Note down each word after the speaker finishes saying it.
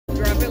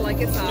like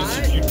it's hot.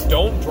 If you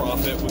don't drop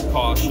it with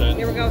caution.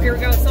 Here we go, here we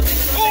go. Something.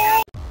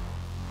 Oh!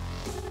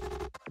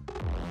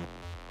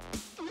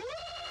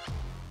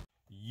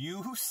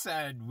 You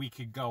said we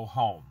could go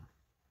home.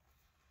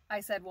 I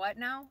said what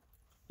now?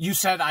 You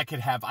said I could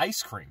have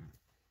ice cream.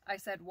 I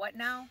said what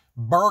now?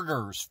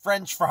 Burgers,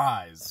 French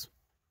fries.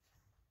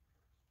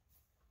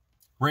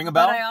 Ring a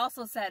bell? But I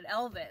also said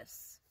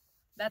Elvis.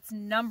 That's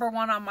number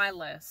 1 on my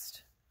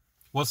list.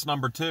 What's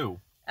number 2?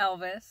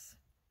 Elvis.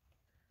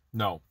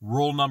 No.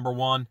 Rule number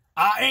 1.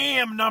 I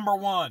am number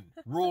 1.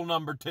 Rule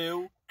number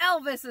 2.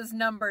 Elvis is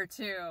number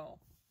 2.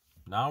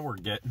 Now we're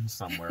getting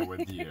somewhere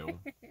with you.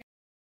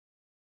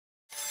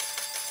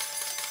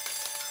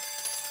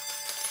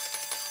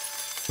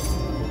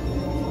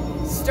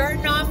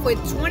 Starting off with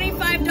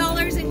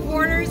 $25 in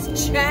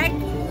quarters. Check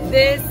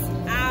this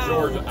out.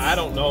 George, I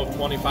don't know if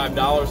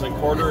 $25 in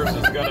quarters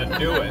is going to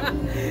do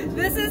it.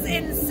 This is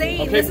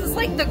insane. Okay. This is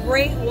like the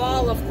Great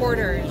Wall of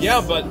quarters.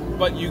 Yeah,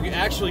 but you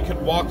actually could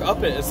walk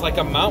up it. It's like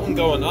a mountain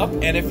going up,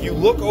 and if you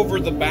look over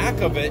the back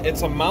of it,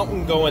 it's a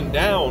mountain going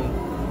down.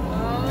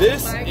 Oh,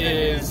 this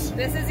is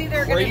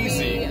either going to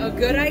be a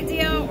good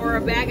idea or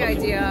a bad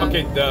idea.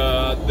 Okay,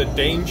 the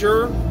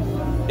danger,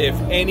 if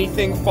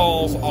anything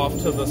falls off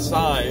to the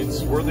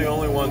sides, we're the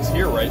only ones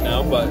here right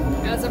now, but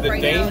the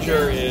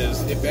danger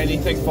is if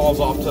anything falls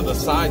off to the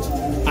sides,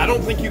 I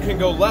don't think you can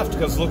go left,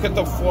 because look at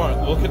the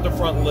front. Look at the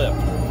front lip.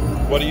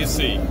 What do you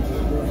see?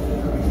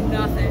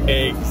 Nothing.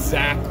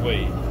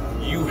 Exactly.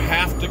 You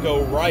have to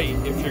go right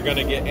if you're going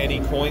to get any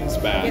coins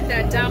back. Get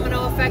that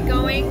domino effect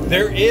going.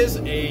 There is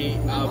a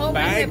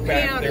bag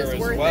back there as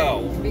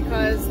well.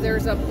 Because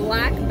there's a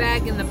black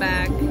bag in the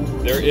back.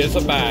 There is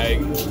a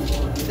bag.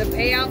 The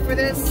payout for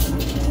this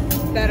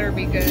better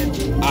be good.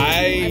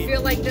 I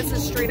feel like this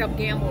is straight up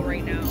gamble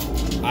right now.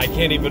 I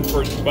can't even,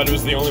 but it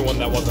was the only one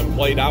that wasn't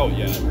played out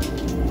yet.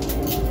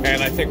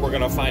 And I think we're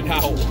going to find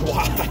out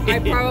why. I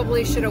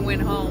probably should have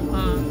went home,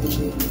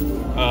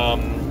 huh?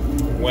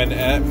 When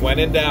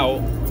in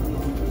doubt,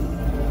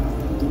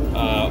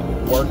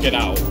 work it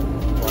out,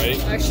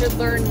 right? I should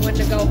learn when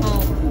to go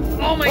home.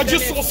 Oh my goodness. I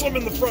just saw some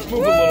in the front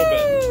move a little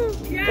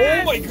bit. Yes.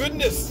 Oh my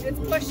goodness. It's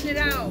pushing it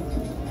out.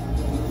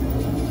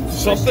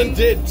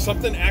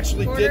 Something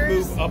actually did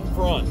move up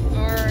front.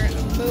 Are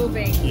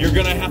moving. You're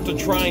going to have to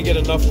try and get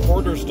enough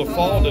quarters to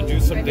fall to do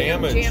some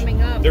damage. They're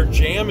jamming up. They're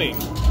jamming.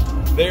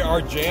 They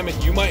are jamming.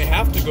 You might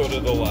have to go to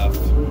the left.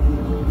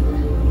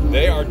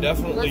 They are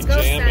definitely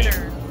jamming.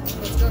 Center.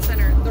 Let's go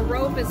center. The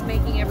rope is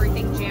making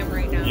everything jam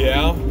right now.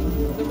 Yeah.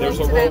 There's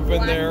a rope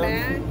in there.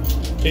 Bag.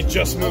 It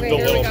just moved a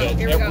little bit.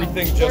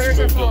 Everything just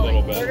moved a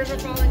little bit. Quarters are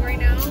falling right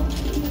now.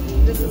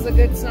 This is a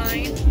good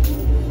sign.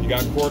 You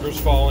got quarters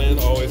falling,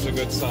 always a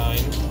good sign.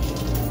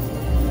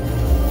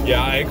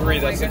 Yeah, I agree,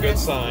 that's a good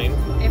sign.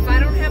 If I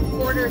don't have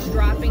quarters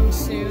dropping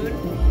soon...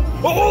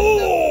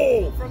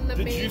 Oh!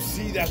 Did you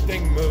see that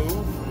thing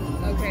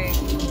move? Okay.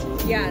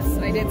 Yes,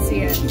 I did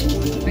see it.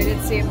 I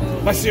did see it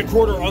move. I see a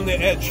quarter on the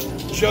edge,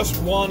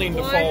 just wanting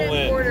to fall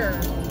in.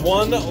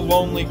 One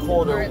lonely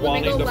quarter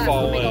wanting to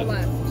fall in.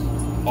 Left.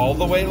 All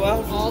the way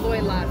left? All the way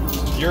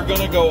left. You're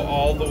going to go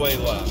all the way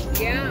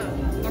left. Yeah.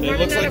 It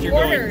looks like you're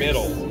going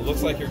middle. It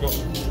looks like you're going...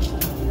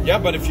 Yeah,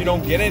 but if you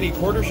don't get any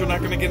quarters, you're not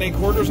going to get any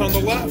quarters on the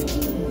left.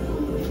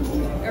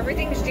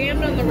 Everything's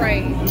jammed on the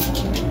right.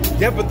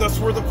 Yeah, but that's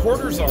where the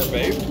quarters are,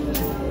 babe.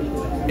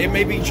 It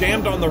may be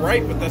jammed on the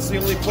right, but that's the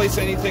only place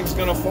anything's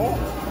going to fall.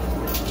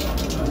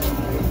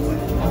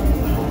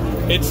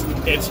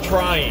 It's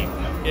trying.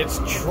 It's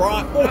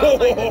trying. Oh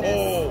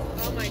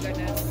my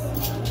goodness.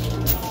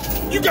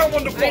 You got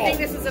one to fall. I think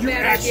this is a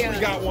bad idea. You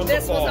actually got one to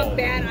fall. This was a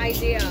bad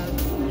idea.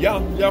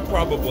 Yeah,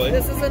 probably.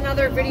 This is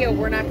another video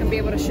we're not going to be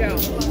able to show.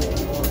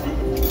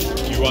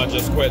 You want to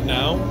just quit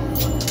now?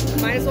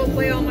 Might as well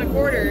play all my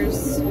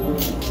quarters.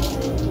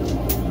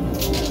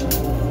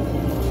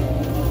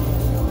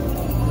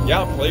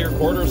 Yeah, play your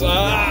quarters.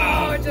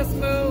 Ah! Oh, it just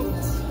moved.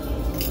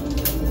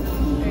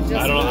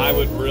 I don't know. I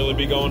would really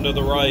be going to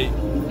the right.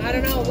 I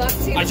don't know. Left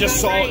seems I just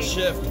saw right. it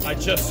shift. I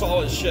just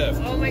saw it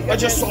shift. Oh my goodness. I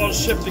just saw it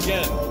shift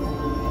again.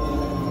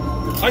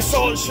 I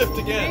saw it shift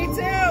again. Me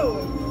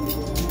too.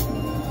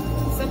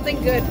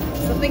 Something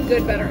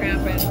good better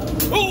happen.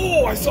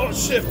 Oh, I saw it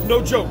shift.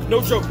 No joke,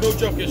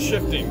 it's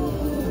shifting.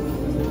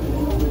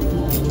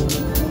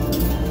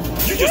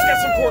 You just got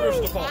some quarters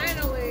to fall.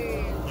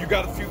 Finally. You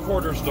got a few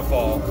quarters to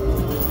fall.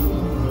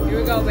 Here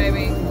we go,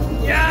 baby.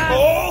 Yeah.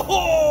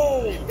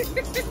 Oh!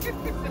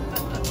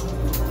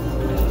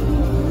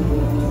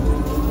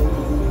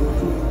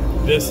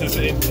 This is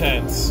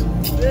intense.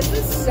 This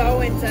is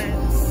so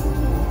intense.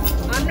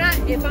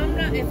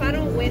 If I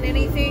don't win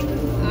anything,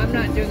 I'm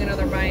not doing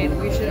another buy-in.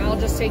 I'll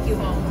just take you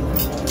home.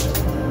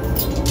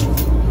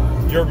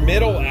 Your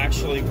middle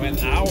actually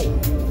went out.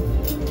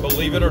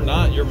 Believe it or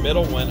not, your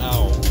middle went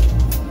out.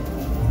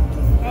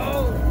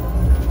 Oh.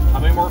 How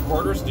many more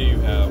quarters do you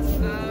have?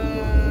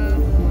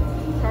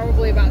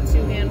 Probably about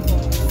 2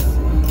 handfuls.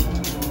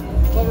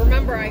 But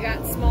remember, I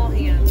got small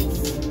hands.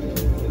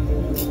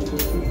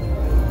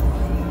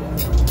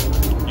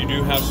 You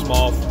do have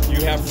small,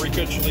 you have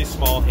freakishly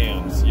small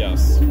hands,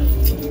 yes.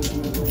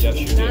 Yes,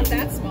 you do. Not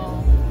that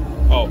small.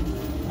 Oh,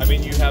 I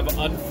mean you have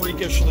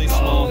unfreakishly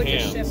small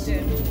hands. Just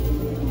shifted.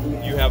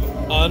 You have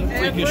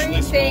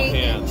unfreakishly small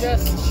hands.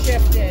 Just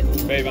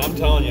shifted. Babe, I'm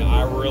telling you,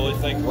 I really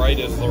think right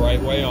is the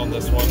right way on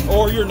this one.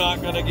 Or you're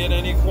not going to get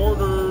any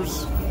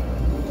quarters.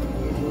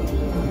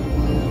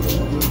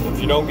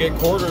 If you don't get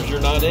quarters,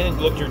 you're not in.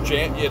 Look,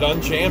 it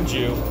unjammed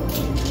you.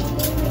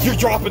 You're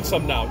dropping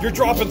some now. You're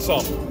dropping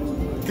some.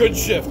 Good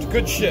shift.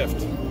 Good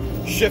shift.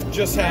 Shift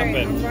just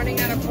happened. I'm running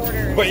out of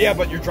quarters. But yeah,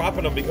 but you're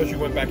dropping them because you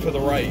went back to the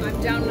right.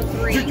 I'm down to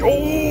 3.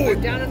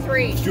 I'm down to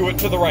 3. Do it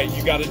to the right.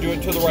 You got to do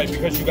it to the right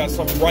because you got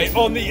some right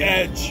on the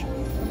edge.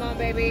 Come on,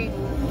 baby.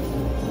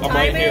 I'm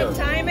right here.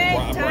 Time it.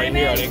 I'm right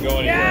here. I didn't go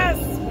anywhere. Yes.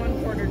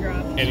 1 quarter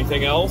drop.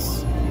 Anything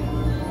else?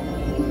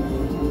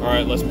 All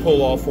right, let's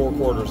pull all 4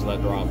 quarters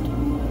that dropped.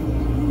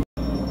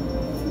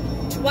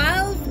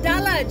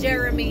 $12,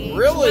 Jeremy.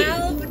 Really?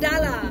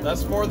 $12.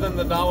 That's more than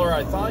the $1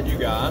 I thought you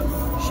got.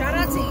 Shout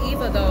out to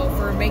Eva, though,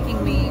 for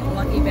making me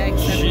Lucky Bag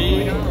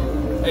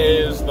 7.0. She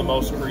is the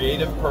most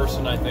creative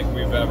person I think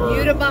we've ever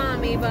You the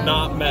bomb, Eva.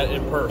 not met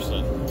in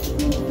person.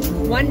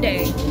 One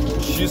day.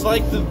 She's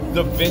like the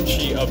Da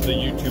Vinci of the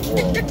YouTube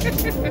world.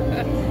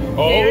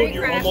 Oh, Very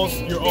you're crafty,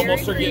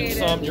 almost very getting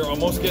some. creative. You're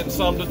almost getting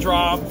some to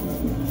drop.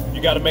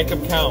 You got to make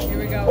them count. Here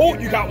we go. Oh,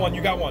 you got one.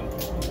 You got one.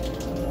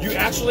 You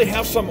actually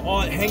have some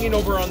hanging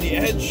over on the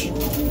edge.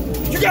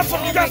 You got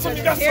some. You got some.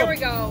 You got some. Here we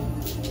go.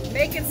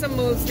 Making some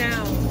moves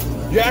now.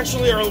 You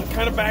actually are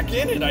kind of back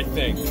in it, I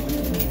think.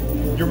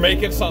 You're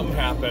making something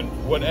happen.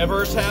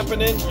 Whatever is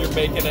happening, you're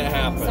making it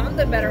happen.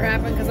 Something better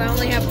happen because I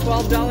only have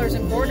 $12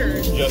 in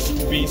quarters.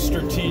 Just be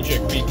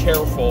strategic. Be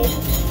careful.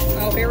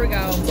 Oh, here we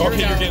go.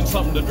 Okay, you're getting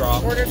something to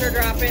drop. Quarters are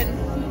dropping.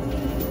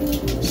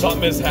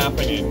 Something is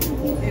happening.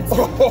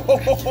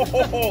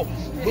 Oh,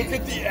 look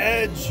at the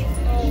edge.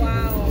 Oh,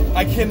 wow.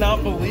 I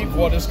cannot believe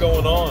what is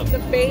going on. The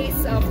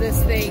base of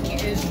this thing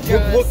is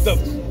just... Look,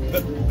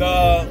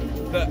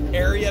 the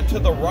area to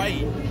the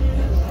right.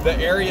 The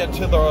area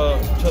to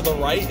the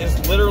right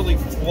is literally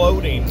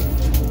floating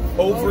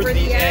over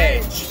the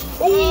edge.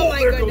 Oh,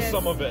 there goes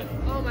some of it.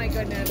 Oh my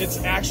goodness.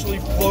 It's actually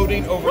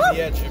floating over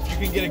the edge. If you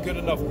can get a good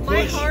enough push.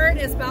 My heart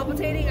is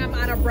palpitating. I'm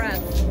out of breath.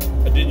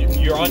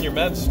 You're on your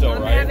meds still,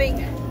 right?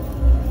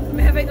 I'm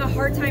having a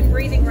hard time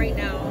breathing right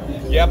now.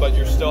 Yeah, but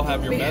you still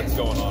have your meds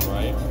going on,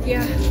 right?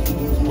 Yeah.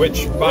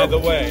 Which, by the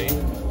way,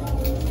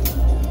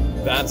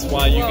 that's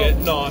why you get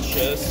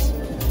nauseous.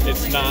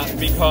 It's not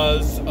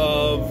because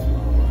of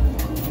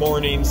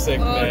morning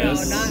sickness.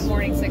 Oh no, not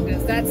morning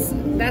sickness. That's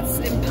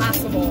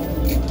impossible.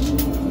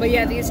 But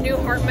yeah, these new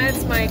heart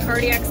meds my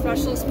cardiac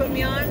specialist put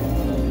me on,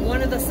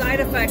 one of the side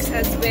effects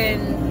has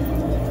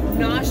been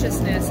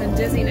nauseousness and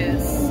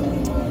dizziness.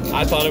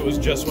 I thought it was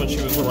just when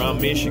she was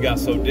around me she got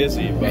so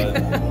dizzy, but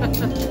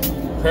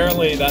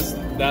apparently that's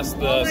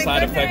the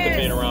side effect of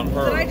being around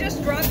her. Did I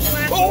just drop the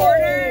last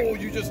quarter? Oh,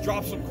 you just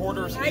dropped some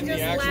quarters in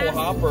the actual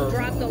hopper. I just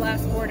dropped the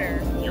last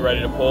quarter. You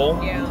ready to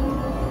pull? Yeah.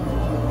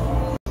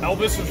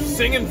 Elvis is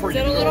singing for you.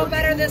 Did a little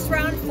better this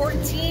round.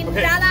 $14.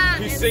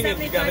 Okay, he's singing.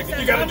 You gotta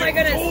oh do. My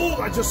goodness.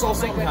 Oh, I just saw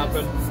something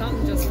happen.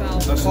 Something just fell.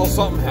 I saw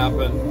something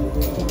happen.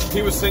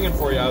 He was singing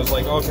for you. I was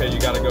like, okay, you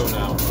gotta go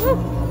now. Woo.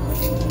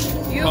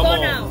 You Come go on.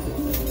 now.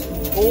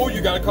 Oh,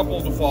 you got a couple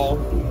to fall.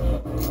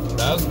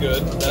 That's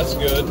good. That's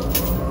good.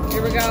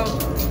 Here we go.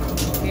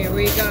 Here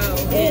we go.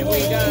 Here we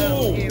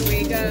go. Here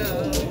we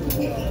go.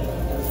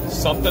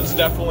 Something's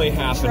definitely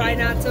happening. Try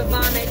not to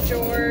vomit,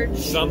 George.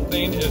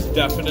 Something is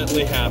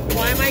definitely happening.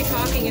 Why am I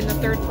talking in the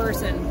third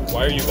person?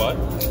 Why are you what?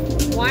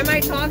 Why am I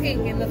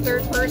talking in the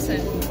third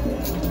person?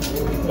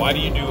 Why do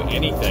you do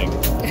anything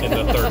in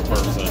the third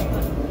person?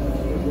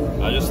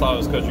 I just thought it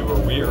was because you were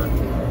weird.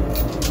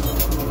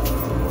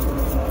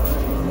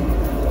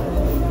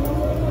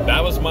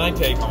 That was my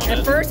take on it.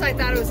 At first I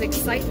thought it was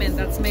excitement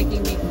that's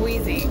making me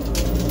queasy.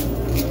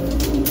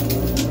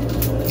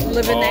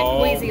 Living that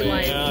queasy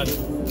life.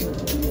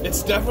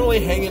 It's definitely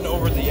hanging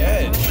over the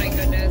edge. Oh my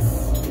goodness.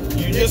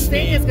 This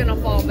thing is gonna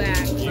fall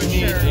back. You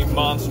need a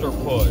monster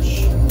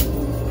push.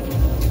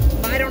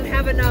 I don't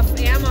have enough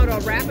ammo to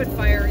rapid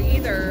fire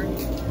either,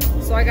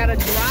 so I gotta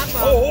drop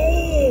them.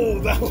 Oh,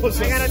 that was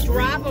I gotta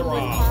drop them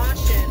with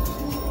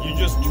caution. You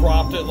just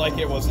dropped it like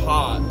it was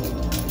hot.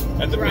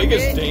 And the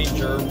biggest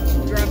danger.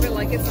 Drop it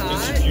like it's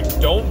hot. Is if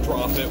you don't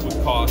drop it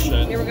with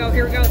caution. Here we go.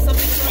 Here we go.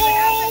 Something.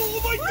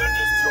 Oh my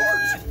goodness,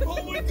 George!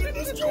 Oh my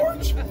goodness,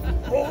 George!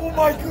 Oh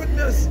my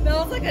goodness! That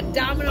was like a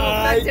domino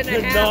effect and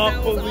a half.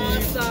 That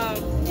was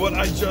awesome. What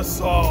I just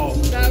saw.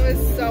 That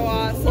was so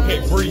awesome.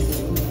 Okay,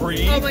 breathe.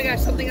 Breathe. Oh my gosh,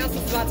 something else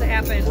is about to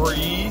happen.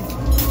 Breathe.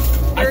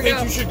 I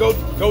think you should go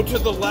to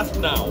the left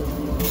now.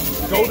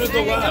 Go to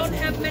the left. I don't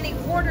have many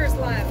quarters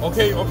left.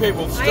 Okay,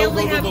 we'll still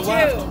go to the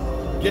left.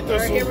 Get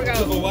those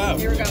to the left.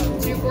 Here we go.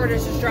 2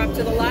 quarters just dropped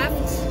to the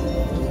left.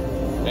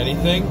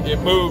 Anything? It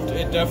moved.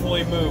 It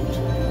definitely moved.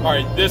 All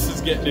right, this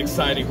is getting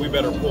exciting. We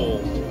better pull.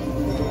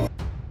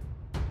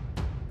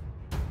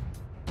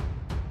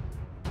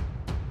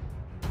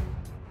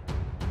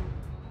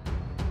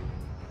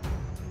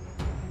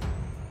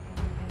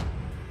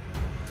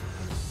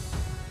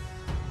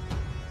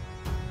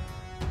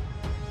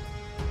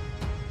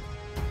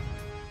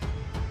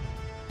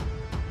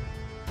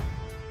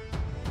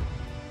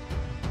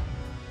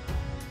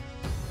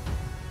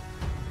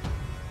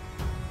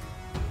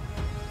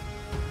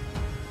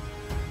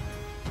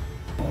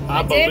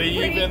 I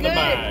believe in the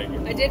bag.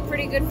 I did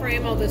pretty good for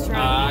ammo this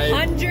round.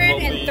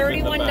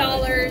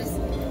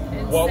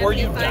 $131. What were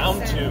you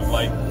down to?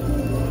 Like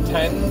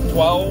 10,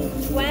 12?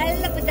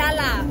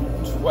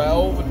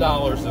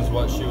 $12 is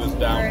what she was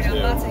down Alright, to. I'm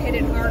about to hit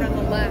it hard on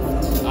the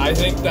left. I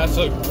think that's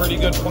a pretty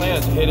good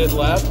plan. Hit it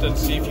left and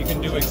see if you can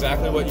do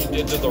exactly what you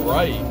did to the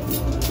right.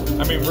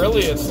 I mean,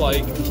 really, it's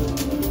like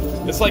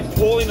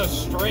pulling a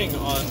string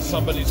on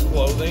somebody's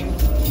clothing.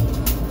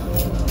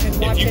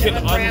 If you can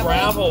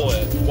unravel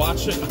it,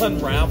 watch it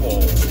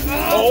unravel.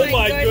 Oh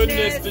my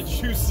goodness, did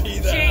you see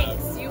that?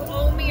 Jinx, you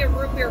owe me a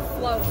root beer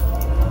float.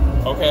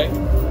 Okay.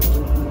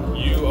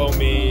 You owe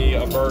me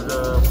a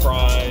burger,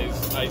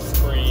 fries, ice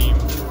cream.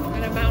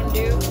 And a Mountain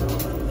Dew?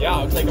 Yeah,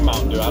 I'll take a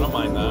Mountain Dew. I don't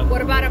mind that.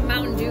 What about a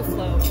Mountain Dew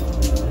float?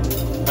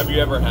 Have you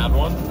ever had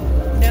one?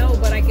 No,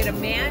 but I could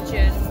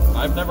imagine.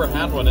 I've never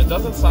had one. It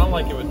doesn't sound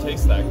like it would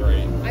taste that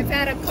great. I've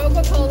had a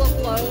Coca-Cola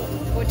float,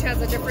 which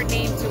has a different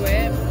name to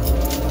it.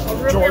 A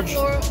root beer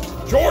float.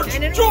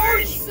 And an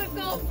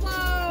icicle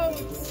float.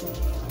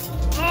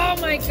 Oh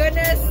my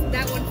goodness,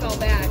 that one fell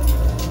back.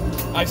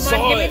 I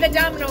saw it. Give me the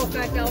domino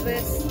effect,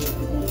 Elvis.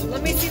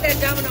 Let me see that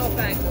domino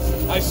effect.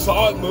 I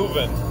saw it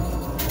moving.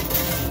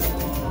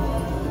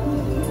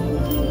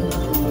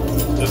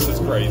 This is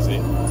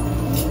crazy.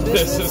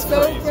 This is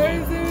so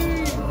crazy.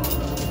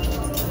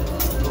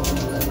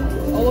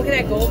 Oh, look at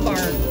that gold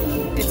bar.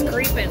 It's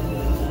creeping.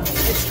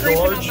 It's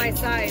creeping on my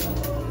side.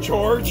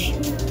 George.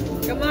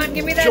 Come on,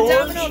 give me that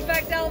domino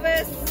effect,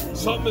 Elvis.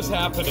 Something is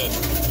happening.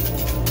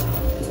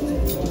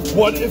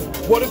 What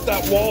if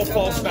that wall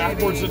falls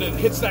backwards and it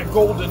hits that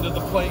gold into the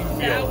playing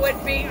field? That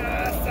would be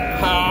awesome.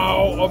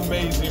 How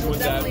amazing would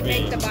that be?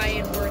 Definitely make the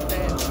buy-in worth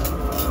it.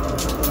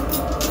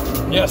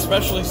 Yeah,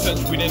 especially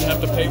since we didn't have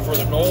to pay for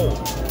the gold.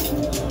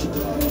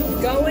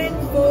 Going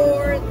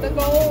for the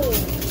gold.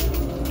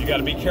 You got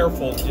to be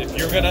careful if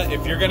you're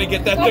gonna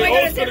get that thing. Oh my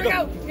goodness! Here we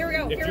go. Here we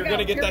go. If you're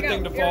gonna get that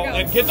thing to fall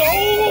and get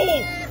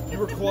you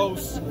were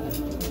close.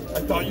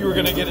 I thought you were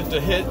gonna get it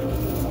to hit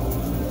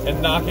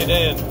and knock it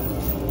in.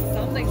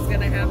 Something's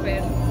gonna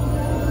happen.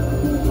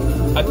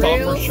 I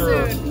thought for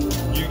sure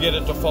you get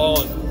it to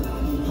fall and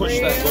push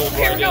that gold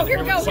right in. Here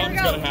we go.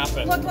 Something's gonna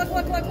happen. Look.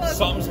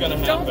 Something's gonna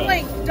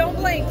happen. Don't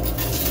blink.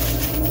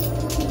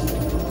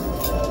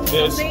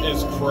 This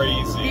is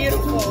crazy.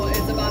 Beautiful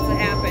is about to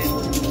happen.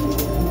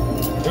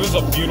 It was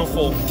a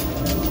beautiful,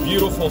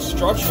 beautiful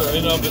structure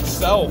in of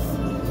itself.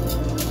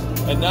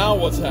 And now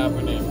what's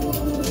happening?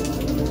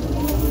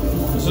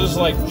 This is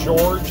like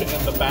George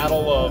and the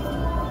Battle of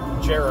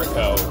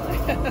Jericho.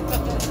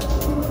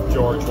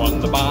 George won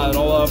the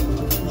Battle of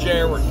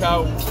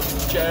Jericho.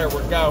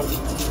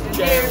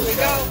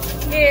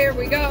 Here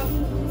we go.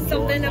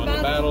 Something about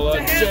the Battle of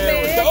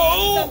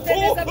Jericho.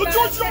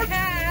 George.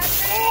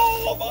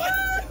 Oh my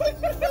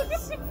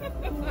goodness.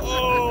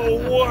 Oh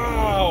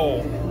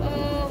wow.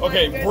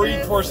 Okay,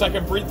 breathe for a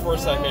second. Oh my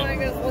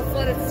goodness, let's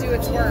let it do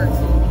its work.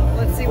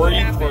 Let's see what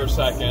happens. Breathe for a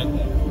second.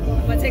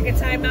 I'm gonna take a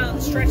time out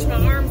and stretch my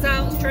arms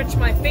out, stretch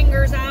my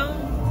fingers out.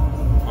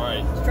 All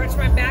right. Stretch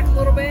my back a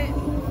little bit.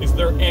 Is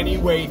there any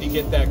way to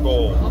get that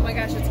gold? Oh my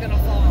gosh, it's gonna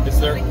fall. Is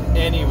there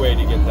any way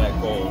to get that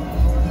gold?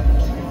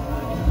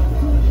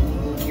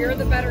 You're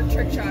the better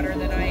trick shotter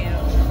than I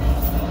am.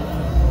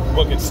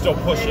 Look, it's still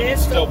pushing.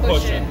 It's still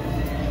pushing.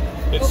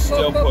 It's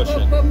still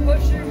pushing.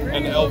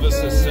 And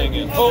Elvis is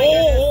singing.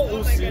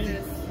 Oh, my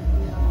goodness.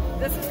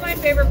 This is my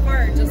favorite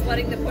part, just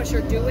letting the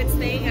pusher do its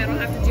thing. I don't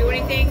have to do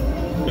anything.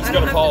 It's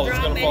going to fall. It's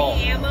going to fall.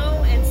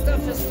 Ammo and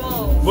stuff just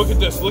falls. Look at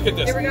this. Look at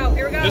this. Here we go.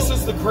 This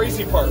is the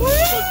crazy part. Because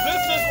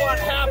this is what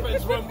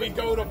happens when we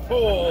go to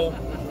pull.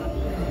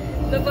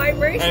 The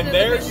vibration and of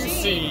there the you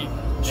machine.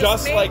 see,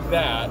 just like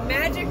that.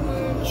 Magic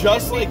move.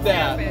 Just like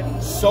that.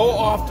 Happen. So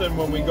often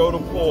when we go to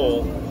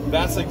pull,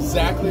 that's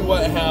exactly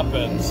what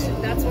happens.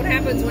 That's what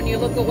happens when you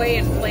look away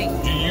and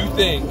blink. Do you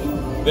think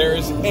there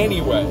is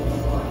any way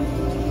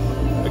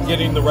of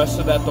getting the rest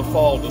of that to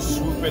fall to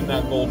swoop in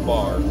that gold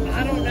bar?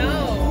 I don't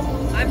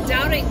know. I'm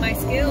doubting my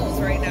skills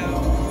right now.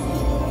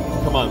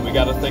 Come on, we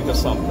got to think of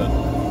something.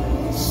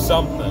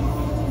 Something.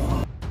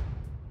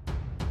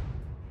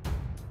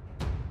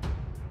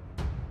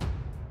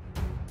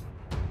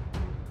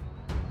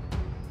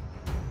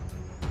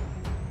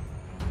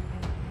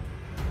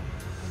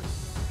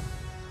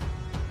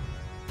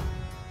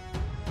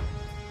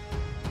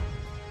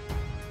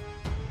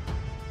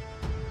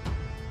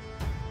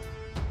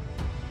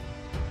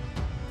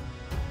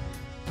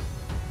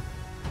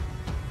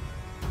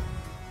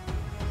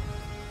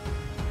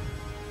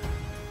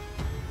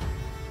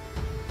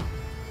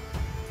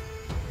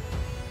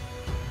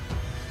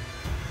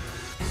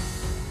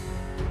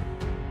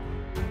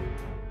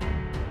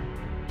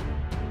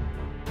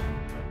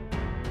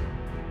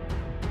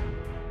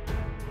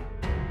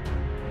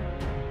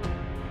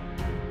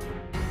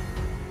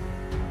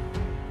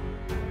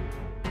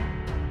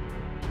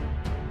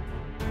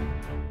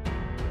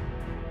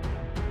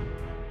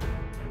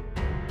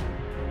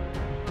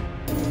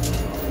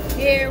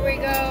 Here we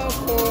go,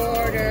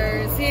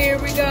 quarters. Here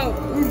we go.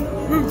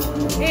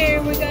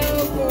 Here we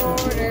go,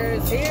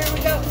 quarters. Here we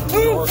go.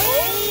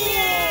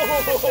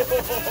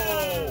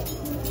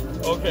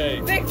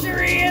 Okay.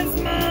 Victory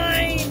is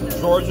mine!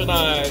 George and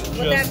I just...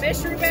 With that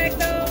mystery bag,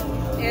 though,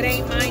 it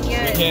ain't mine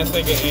yet. We can't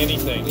think of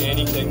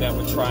anything that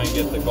would try and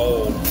get the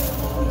gold,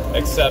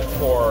 except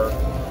for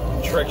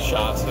trick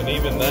shots, and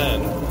even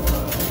then...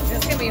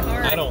 It's gonna be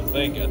hard. I don't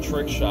think a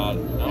trick shot, I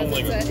don't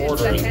think a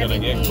quarter is gonna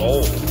get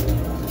gold.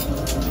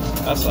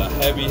 That's a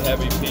heavy,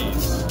 heavy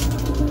piece.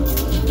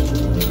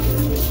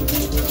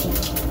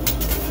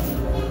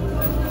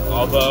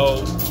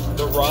 Although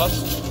the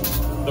rust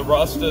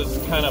is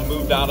kind of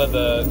moved out of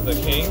the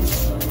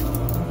kings.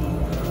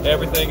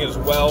 Everything is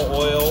well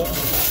oiled.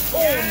 Oh,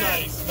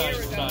 yes,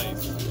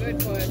 nice. Good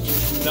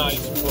push.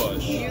 Nice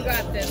push. You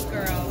got this,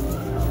 girl.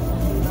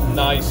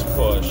 Nice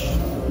push.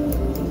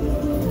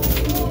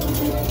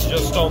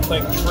 Just don't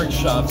think trick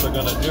shots are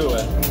gonna do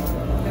it.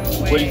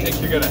 No way. What do you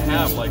think you're gonna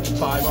have? Like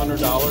 $500 in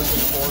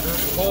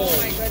quarters?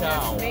 Holy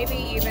cow! Maybe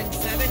even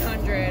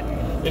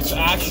 $700. It's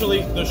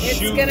actually the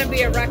chute. It's gonna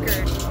be a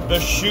record. The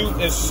chute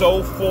is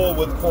so full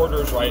with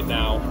quarters right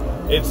now.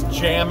 It's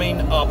jamming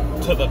up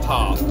to the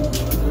top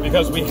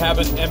because we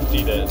haven't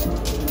emptied it.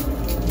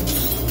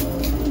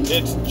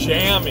 It's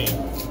jamming.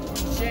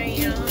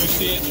 Jam. You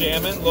see it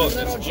jamming? Look,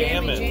 it's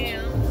jamming.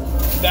 Jam.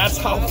 That's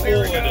how full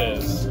it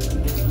is.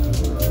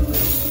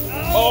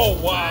 Oh,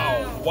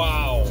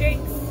 wow.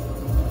 Jinx.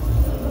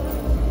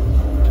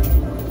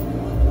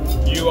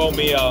 You owe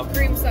me a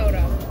cream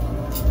soda.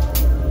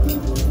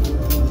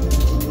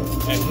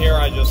 And here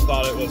I just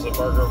thought it was a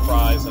burger,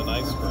 fries, and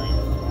ice cream.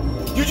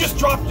 You just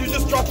dropped the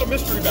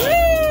mystery bag.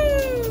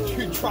 Woo!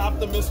 You dropped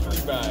the mystery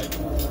bag.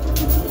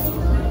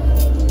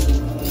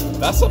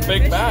 That's a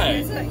big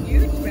bag. It's a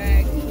huge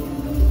bag.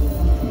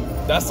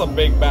 That's a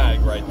big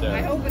bag right there.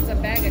 I hope it's a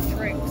bag of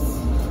tricks.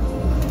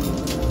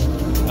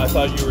 I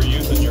thought you were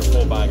using your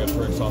full bag of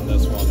tricks on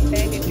this one.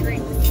 Bag of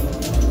tricks.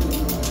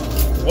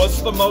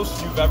 What's the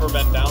most you've ever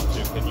been down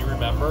to? Can you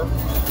remember?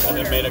 And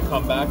it made a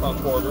comeback on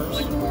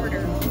quarters? 1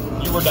 quarter.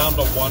 You were down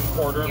to 1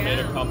 quarter and made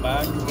a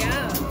comeback?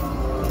 Yeah.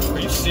 Are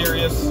you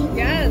serious?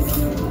 Yes.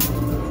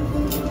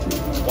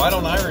 Why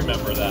don't I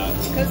remember that?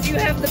 Because you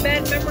have the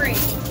bad memory.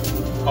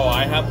 Oh,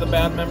 I have the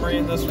bad memory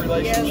in this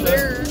relationship? Yes,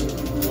 sir.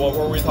 What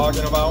were we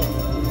talking about?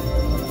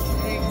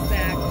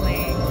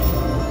 Exactly.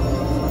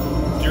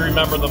 Do you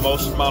remember the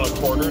most amount of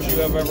quarters you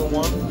have ever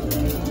won?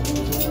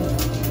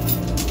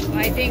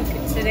 I think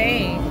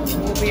today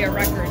will be a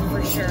record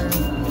for sure.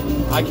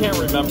 I can't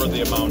remember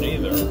the amount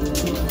either.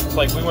 It's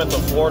like we went to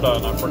Florida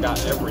and I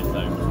forgot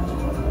everything.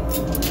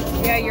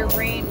 Yeah, your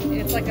brain,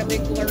 it's like a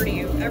big blur to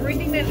you.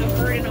 Everything that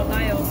occurred in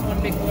Ohio is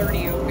one big blur to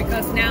you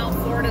because now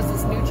Florida's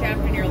this new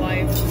chapter in your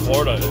life.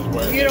 Florida is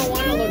where you don't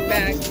want to look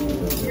back.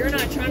 You're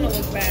not trying to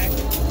look back.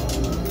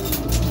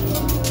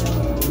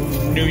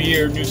 New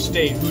year, new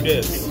state, who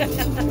dis?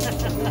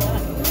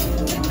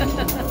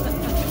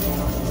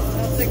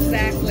 That's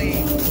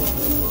exactly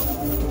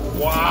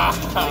wow.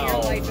 what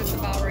your life is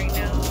about right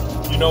now.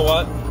 You know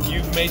what?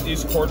 You've made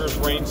these quarters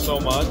rain so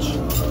much.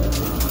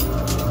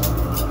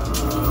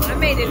 I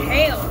made it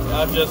hail.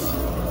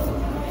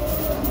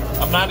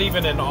 I'm not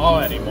even in awe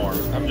anymore.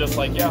 I'm just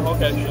like, yeah,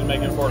 okay, she's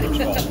making quarters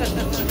fall.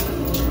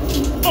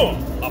 Oh,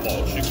 I'm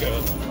all she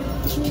could.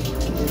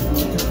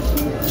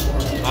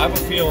 I have a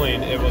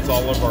feeling it was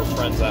all of our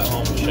friends at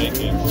home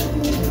shaking.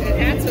 It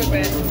had to have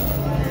been.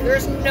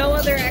 There's no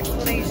other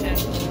explanation.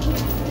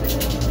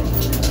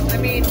 I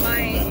mean,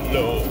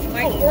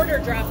 my quarter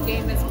drop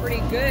game is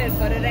pretty good,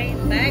 but it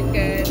ain't that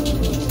good.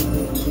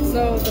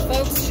 So the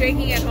folks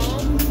shaking at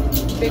home,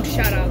 big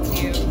shout out to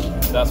you.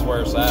 That's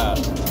where it's at.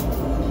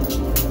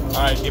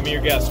 All right, give me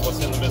your guess. What's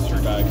in the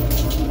mystery bag?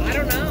 I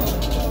don't know.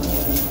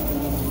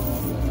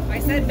 I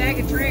said bag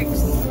of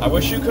tricks. I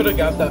wish you could have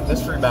got that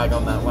mystery bag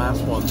on that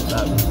last one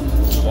that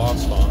you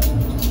lost on.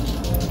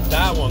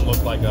 That one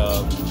looked like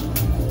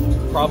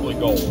probably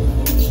gold.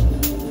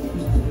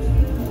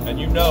 And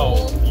you know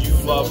gold, you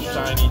love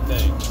shiny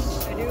things.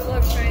 I do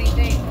love shiny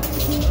things.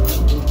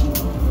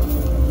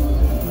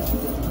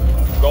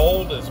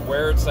 Gold is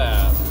where it's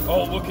at.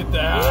 Oh, look at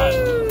that.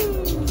 Woo!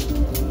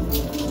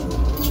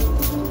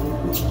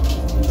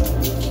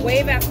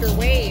 Wave after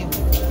wave.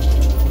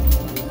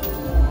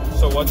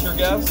 So what's your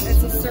guess?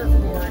 It's a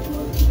surfboard.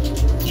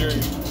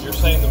 You're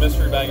saying the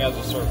mystery bag has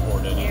a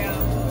surfboard in it?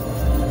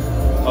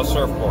 Yeah. A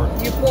surfboard.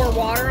 You pour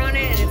water on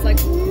it and it's like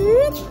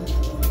whoop.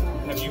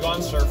 Have you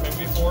gone surfing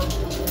before?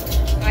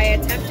 I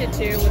attempted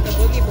to with a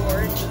boogie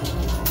board.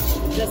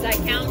 Does that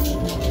count?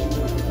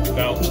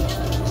 No.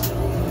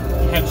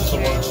 Hence the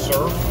word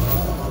surf,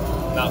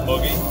 not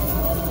boogie.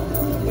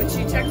 Which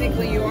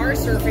you are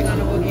surfing on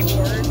a boogie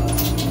board.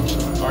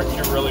 Aren't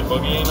you really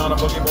boogieing on a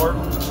boogie board?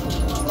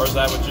 Or is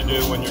that what you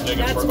do when you're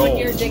digging for gold? That's when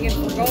you're digging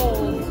for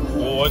gold.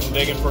 Well, wouldn't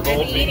digging for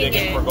gold be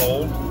digging for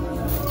gold?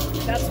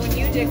 That's when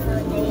you dig for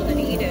gold and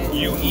eat it.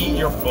 You eat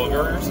your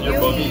boogers, your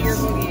boogies? You eat your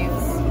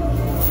boogies.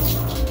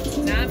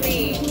 Not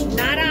me.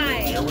 Not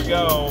I. Here we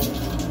go.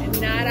 And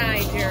not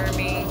I,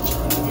 Jeremy.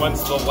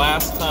 When's the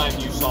last time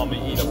you saw me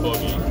eat a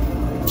boogie?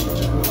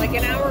 Like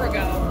an hour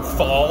ago.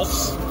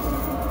 False.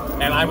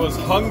 And I was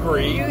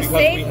hungry because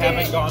we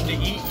haven't gone to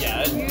eat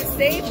yet. You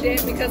saved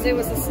it because it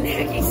was a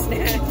snacky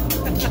snack.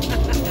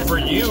 For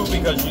you,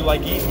 because you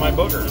like eating my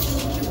boogers.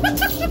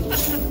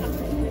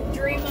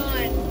 Dream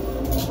on.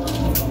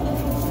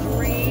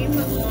 Dream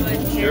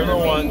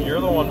on.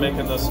 You're the one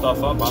making this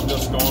stuff up. I'm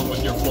just going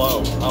with your flow.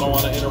 I don't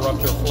want to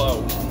interrupt your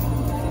flow.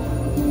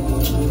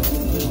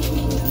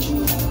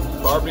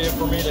 Far be it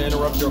for me to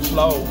interrupt your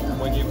flow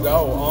when you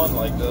go on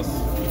like this.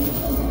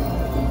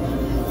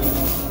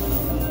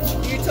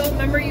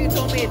 Remember you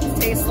told me it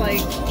tastes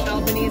like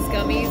Albanese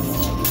gummies?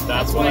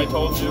 That's what I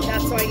told you?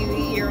 That's why you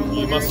eat your own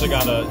You must have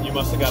got a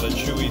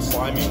chewy,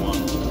 slimy one.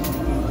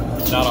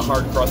 Not a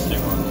hard, crusty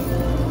one.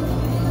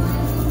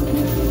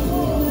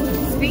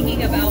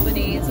 Speaking of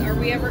Albanese, are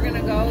we ever going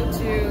to go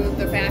to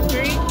the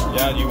factory?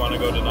 Yeah, do you want to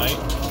go tonight?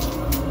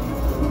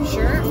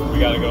 Sure. We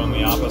got to go in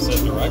the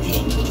opposite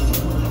direction.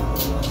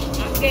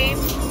 I'm game.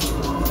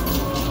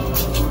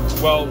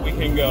 Well, we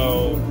can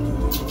go...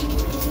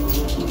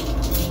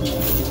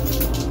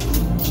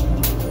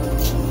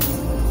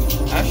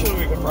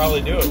 Actually, we could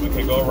probably do it. We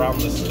could go around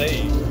the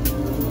state.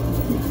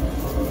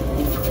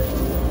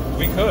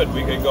 We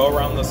could go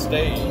around the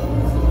state.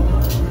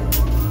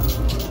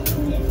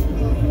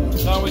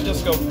 No,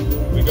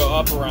 we go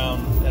up,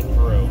 around, and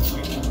through.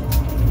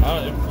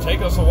 It'll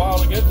take us a while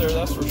to get there,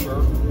 that's for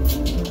sure.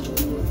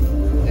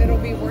 It'll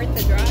be worth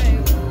the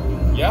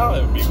drive. Yeah,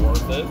 it would be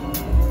worth it.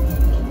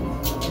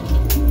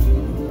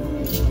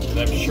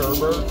 Them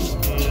Sherberts.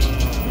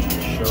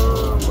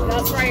 Sherbert.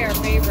 That's probably our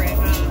favorite,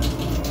 huh?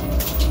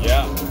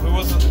 Yeah.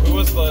 Who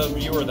was the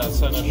viewer that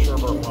sent us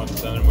Sherbert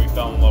once, and then we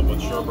fell in love with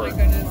Sherbert? Oh my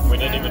goodness. We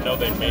didn't even know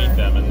they made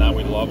them, and now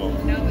we love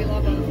them. Now we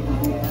love them.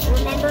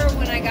 Remember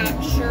when I got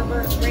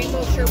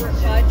rainbow sherbet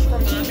fudge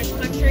from Amish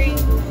country,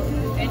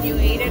 and you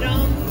ate it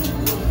all?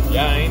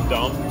 Yeah, I ain't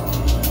dumb.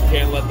 You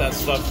can't let that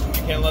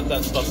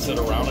stuff sit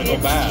around and go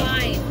bad.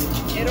 Fine.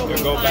 It'll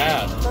go fine.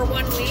 bad. For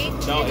 1 week?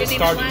 No, it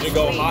started to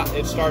go hot.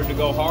 It started to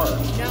go hard.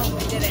 No,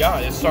 it didn't. Yeah,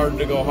 it started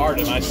to go hard,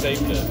 and I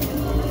saved it.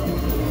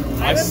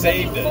 I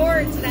saved it. I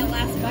was looking forward to that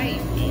last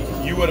bite.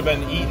 You would have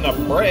been eating a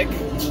brick.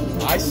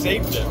 I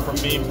saved it from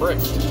being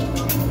bricked.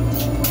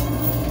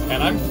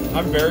 And I'm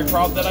very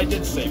proud that I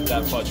did save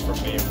that fudge from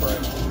being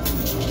bricked.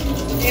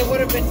 It would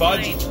have been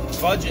fine.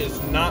 Fudge is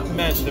not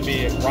meant to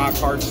be a rock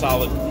hard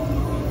solid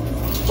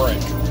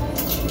brick.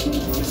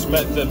 It's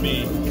meant to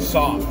be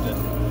soft and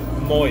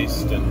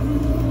moist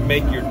and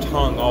make your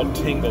tongue all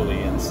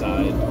tingly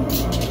inside.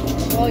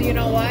 Well, you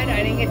know what?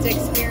 I didn't get to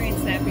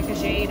experience that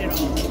because you ate it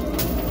all.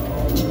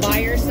 By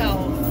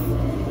yourself.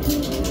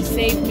 You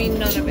saved me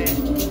none of it.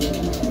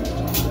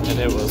 And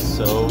it was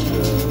so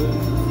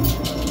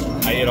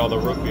good. I ate all the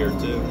root beer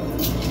too.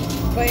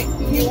 But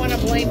you want to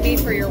blame me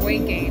for your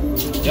weight gain?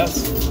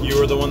 Yes, you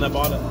were the one that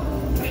bought it.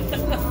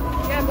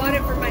 Yeah, I bought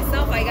it for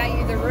myself. I got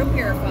you the root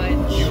beer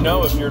fudge. You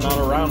know, if you're not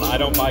around, I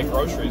don't buy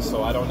groceries,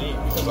 so I don't eat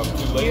because I'm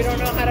too lazy. You don't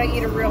know how to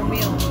eat a real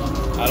meal.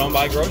 I don't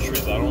buy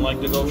groceries. I don't like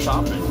to go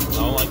shopping. I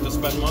don't like to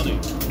spend money.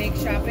 Make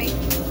shopping?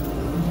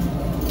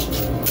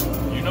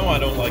 You know I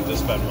don't like to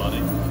spend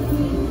money.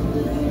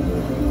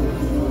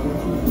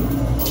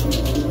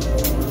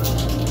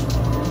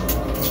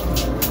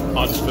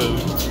 On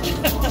food.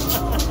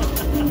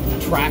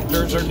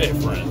 Tractors are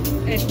different.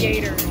 And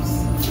gators.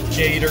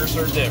 Gators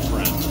are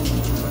different.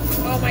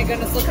 Oh my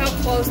goodness, look how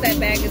close that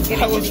bag is getting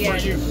That to was the for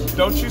edge. you.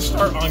 Don't you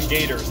start on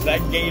gators.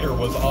 That gator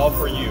was all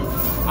for you.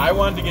 I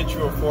wanted to get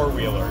you a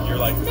four-wheeler. You're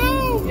like,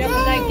 no, yeah, no.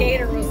 but that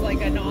gator was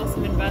like an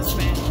awesome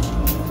investment.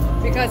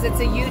 Because it's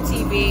a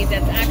UTV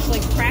that's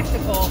actually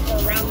practical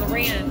for around the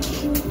ranch.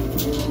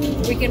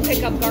 We can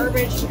pick up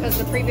garbage because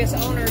the previous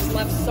owners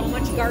left so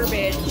much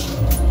garbage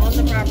on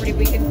the property.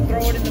 We can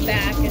throw it in the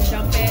back and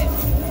dump it.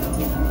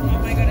 Oh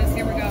my goodness,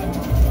 here we go.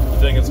 You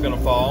think it's going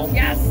to fall?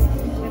 Yes,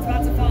 it's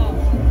about to fall.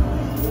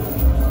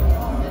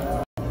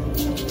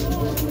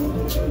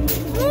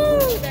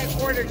 Woo, that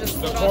quarter just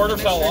The slid quarter off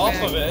the fell off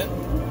bag. of it.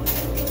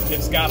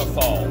 It's got to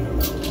fall.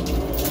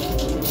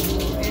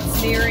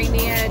 It's nearing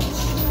the edge.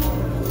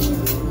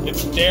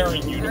 It's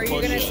daring you to Are push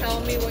you going to it. tell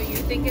me what you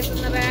think is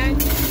in the bag?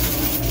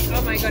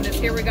 Oh my goodness,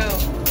 here we go.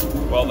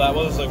 Well, that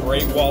was a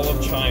Great Wall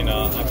of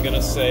China. I'm going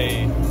to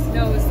say...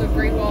 No, it's the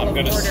Great Wall of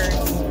Quarters.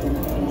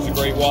 It's a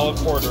Great Wall of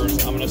Quarters.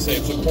 I'm going to say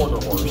it's a quarter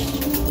horse.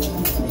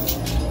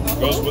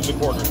 Goes with the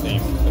quarter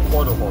theme. The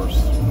quarter horse.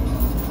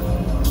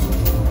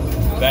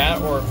 Okay.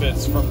 That, or if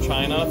it's from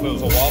China, if it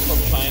was a wall from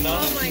China.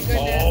 Oh my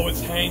goodness. Oh,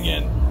 it's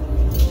hanging.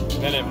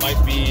 Then it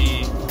might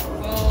be...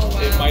 Oh,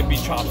 wow. It might be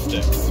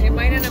chopsticks. It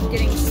might end up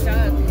getting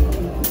stuck.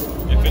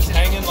 If it's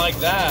hanging like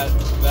that,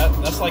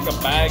 that's like a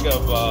bag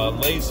of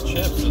Lay's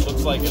chips. It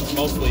looks like it's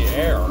mostly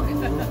air.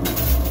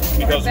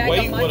 Because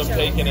weight would have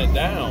taken it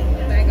down.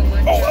 A bag of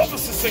munchos. Oh, Elvis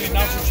is singing.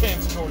 Now's your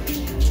chance, George.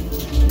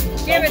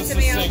 Give it to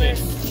me, Elvis.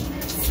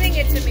 Sing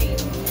it to me.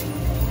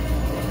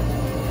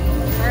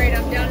 All right,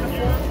 I'm down to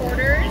 4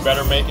 quarters. You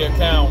better make it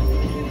count.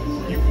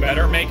 You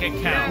better make it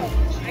count. No,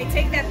 I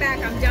take that back.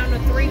 I'm down to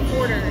 3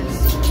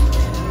 quarters.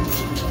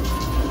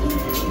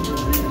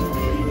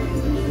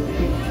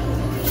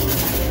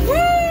 Woo!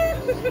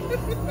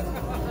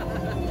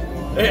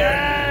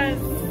 Yes!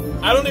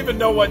 I don't even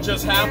know what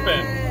just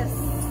happened. Yes.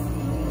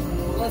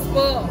 Let's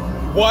pull.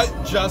 What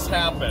just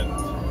happened?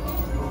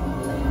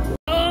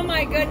 Oh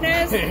my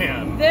goodness.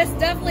 Man. This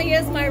definitely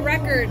is my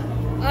record.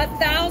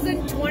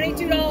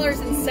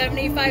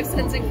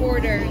 $1,022.75 in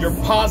quarters. You're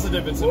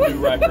positive it's a new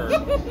record.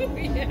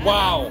 Yeah.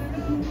 Wow.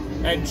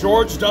 And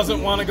George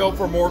doesn't want to go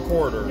for more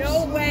quarters.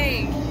 No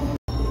way.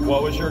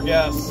 What was your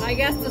guess? I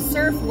guess the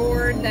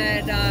surfboard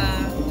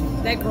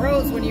that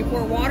grows when you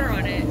pour water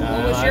on it.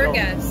 What was your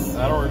guess?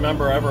 I don't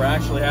remember ever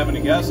actually having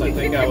a guess. I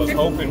think I was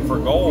hoping for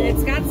gold.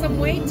 It's got some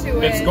weight to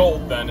it. It's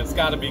gold then. It's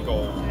got to be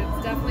gold.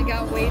 It's definitely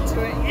got weight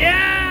to it.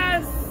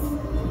 Yes!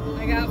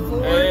 I got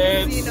 4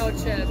 casino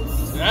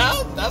chips.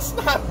 Yeah, that's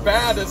not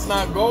bad. It's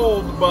not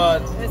gold,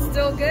 but it's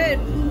still good.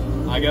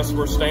 I guess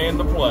we're staying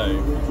to play.